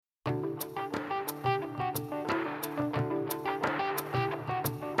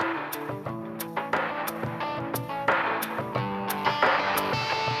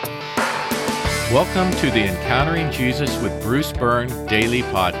Welcome to the Encountering Jesus with Bruce Byrne Daily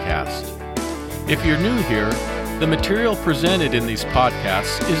Podcast. If you're new here, the material presented in these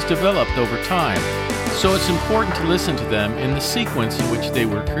podcasts is developed over time, so it's important to listen to them in the sequence in which they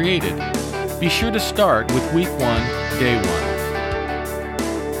were created. Be sure to start with Week 1, Day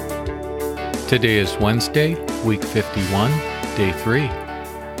 1. Today is Wednesday, Week 51, Day 3.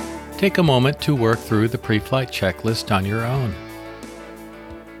 Take a moment to work through the pre-flight checklist on your own.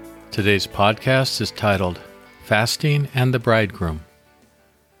 Today's podcast is titled, Fasting and the Bridegroom.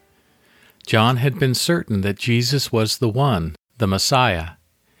 John had been certain that Jesus was the one, the Messiah,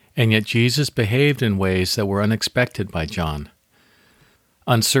 and yet Jesus behaved in ways that were unexpected by John.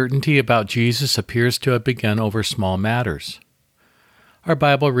 Uncertainty about Jesus appears to have begun over small matters. Our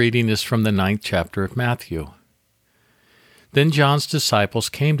Bible reading is from the 9th chapter of Matthew. Then John's disciples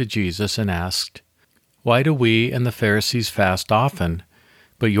came to Jesus and asked, "Why do we and the Pharisees fast often,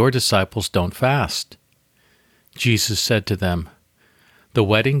 but your disciples don't fast?" Jesus said to them, "The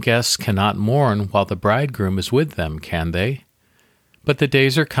wedding guests cannot mourn while the bridegroom is with them, can they? But the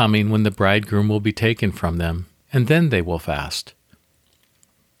days are coming when the bridegroom will be taken from them, and then they will fast."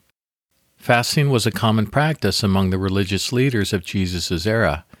 Fasting was a common practice among the religious leaders of Jesus'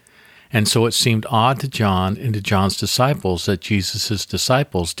 era, and so it seemed odd to John and to John's disciples that Jesus'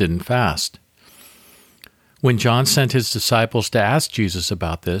 disciples didn't fast. When John sent his disciples to ask Jesus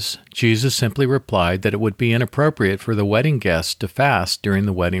about this, Jesus simply replied that it would be inappropriate for the wedding guests to fast during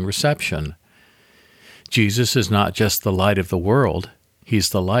the wedding reception. Jesus is not just the light of the world, he's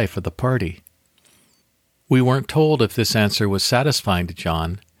the life of the party. We weren't told if this answer was satisfying to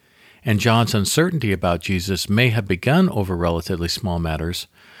John, and John's uncertainty about Jesus may have begun over relatively small matters,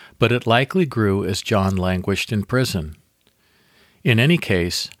 but it likely grew as John languished in prison. In any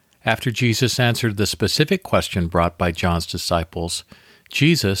case, after Jesus answered the specific question brought by John's disciples,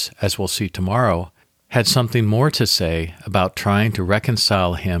 Jesus, as we'll see tomorrow, had something more to say about trying to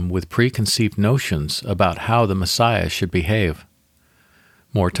reconcile him with preconceived notions about how the Messiah should behave.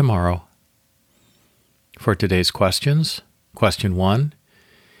 More tomorrow. For today's questions, question 1,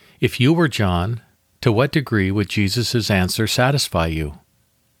 if you were John, to what degree would Jesus' answer satisfy you?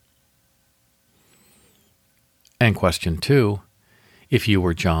 And question 2, if you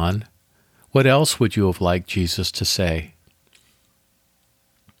were John, what else would you have liked Jesus to say?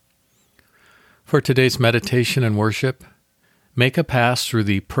 For today's meditation and worship, make a pass through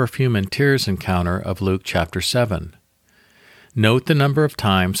the perfume and tears encounter of Luke chapter 7. Note the number of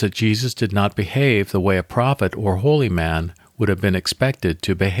times that Jesus did not behave the way a prophet or holy man would have been expected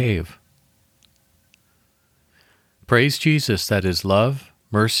to behave. Praise Jesus that his love,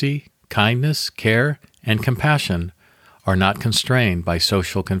 mercy, kindness, care, and compassion are not constrained by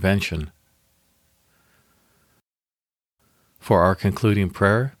social convention. For our concluding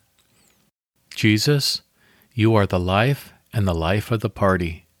prayer, Jesus, you are the life and the life of the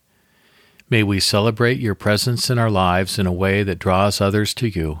party. May we celebrate your presence in our lives in a way that draws others to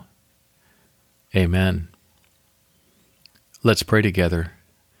you. Amen. Let's pray together.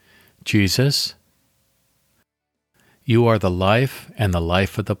 Jesus, you are the life and the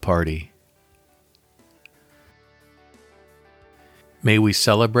life of the party. May we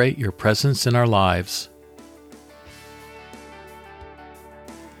celebrate your presence in our lives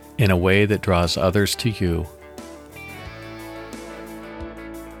in a way that draws others to you.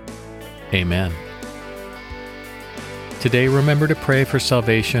 Amen. Today, remember to pray for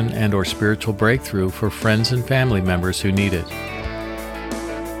salvation and/or spiritual breakthrough for friends and family members who need it.